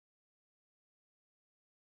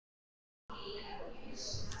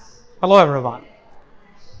Hello everyone,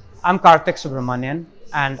 I'm Karthik Subramanian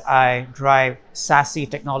and I drive SASE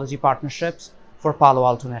Technology Partnerships for Palo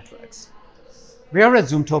Alto Networks. We are at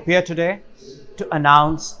Zoomtopia today to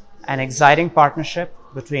announce an exciting partnership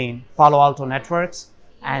between Palo Alto Networks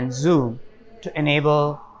and Zoom to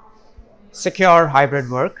enable secure hybrid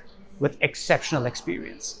work with exceptional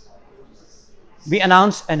experience. We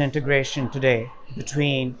announced an integration today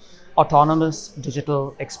between autonomous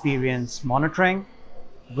digital experience monitoring,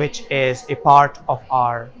 which is a part of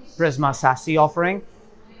our Prisma SASE offering,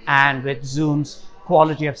 and with Zoom's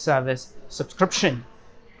quality of service subscription,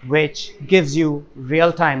 which gives you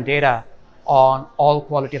real-time data on all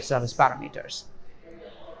quality of service parameters.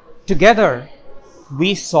 Together,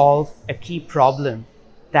 we solve a key problem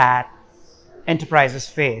that enterprises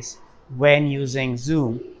face when using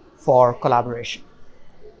Zoom for collaboration.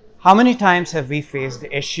 How many times have we faced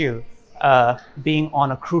the issue of being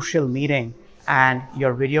on a crucial meeting and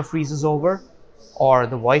your video freezes over or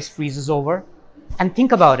the voice freezes over? And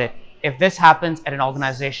think about it, if this happens at an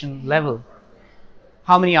organization level,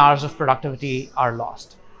 how many hours of productivity are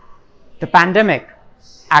lost? The pandemic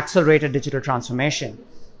accelerated digital transformation,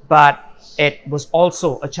 but it was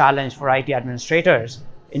also a challenge for IT administrators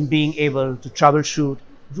in being able to troubleshoot,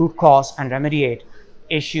 root cause, and remediate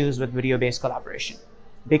issues with video-based collaboration,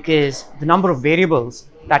 because the number of variables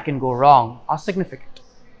that can go wrong are significant.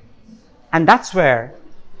 And that's where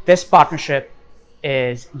this partnership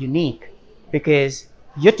is unique, because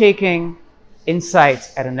you're taking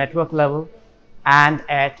insights at a network level and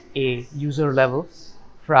at a user level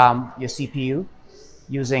from your CPU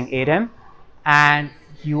using ADEM, and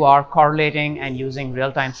you are correlating and using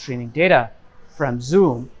real-time streaming data from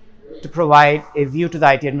Zoom to provide a view to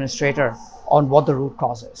the IT administrator on what the root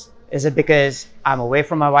cause is. Is it because I'm away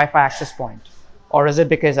from my Wi-Fi access point? Or is it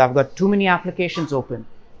because I've got too many applications open?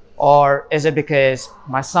 Or is it because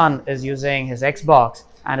my son is using his Xbox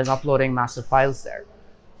and is uploading massive files there?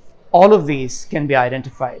 All of these can be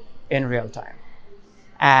identified in real time.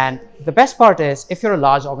 And the best part is, if you're a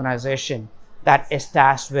large organization that is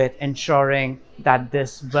tasked with ensuring that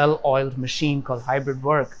this well-oiled machine called hybrid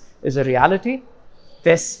work is a reality,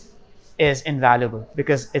 this is invaluable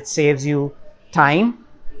because it saves you time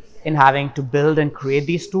in having to build and create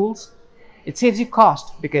these tools. It saves you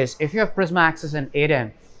cost, because if you have Prisma Access and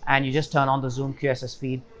ADEM and you just turn on the Zoom QSS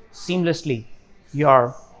feed seamlessly,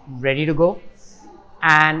 you're ready to go.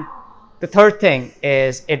 And the third thing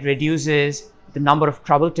is it reduces the number of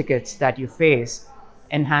trouble tickets that you face,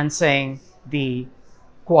 enhancing the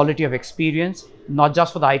quality of experience, not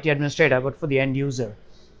just for the IT administrator, but for the end user.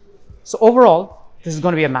 So overall, this is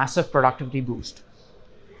going to be a massive productivity boost.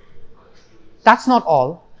 That's not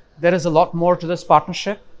all. There is a lot more to this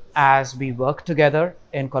partnership as we work together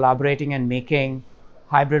in collaborating and making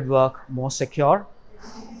hybrid work more secure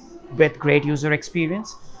with great user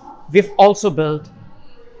experience. We've also built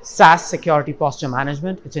SaaS Security Posture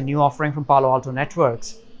Management. It's a new offering from Palo Alto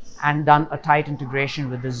Networks, and done a tight integration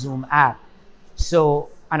with the Zoom app. So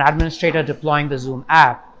an administrator deploying the Zoom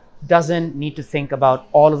app doesn't need to think about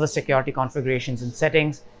all of the security configurations and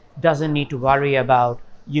settings, doesn't need to worry about,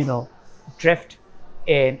 drift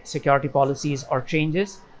in security policies or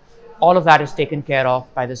changes. All of that is taken care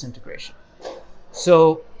of by this integration.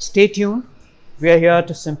 So stay tuned. We are here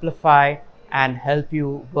to simplify and help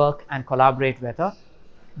you work and collaborate better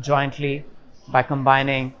jointly by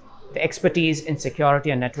combining the expertise in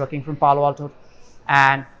security and networking from Palo Alto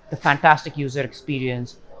and the fantastic user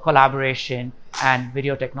experience, collaboration, and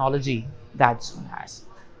video technology that Zoom has.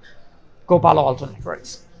 Go Palo Alto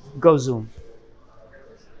Networks. Go Zoom.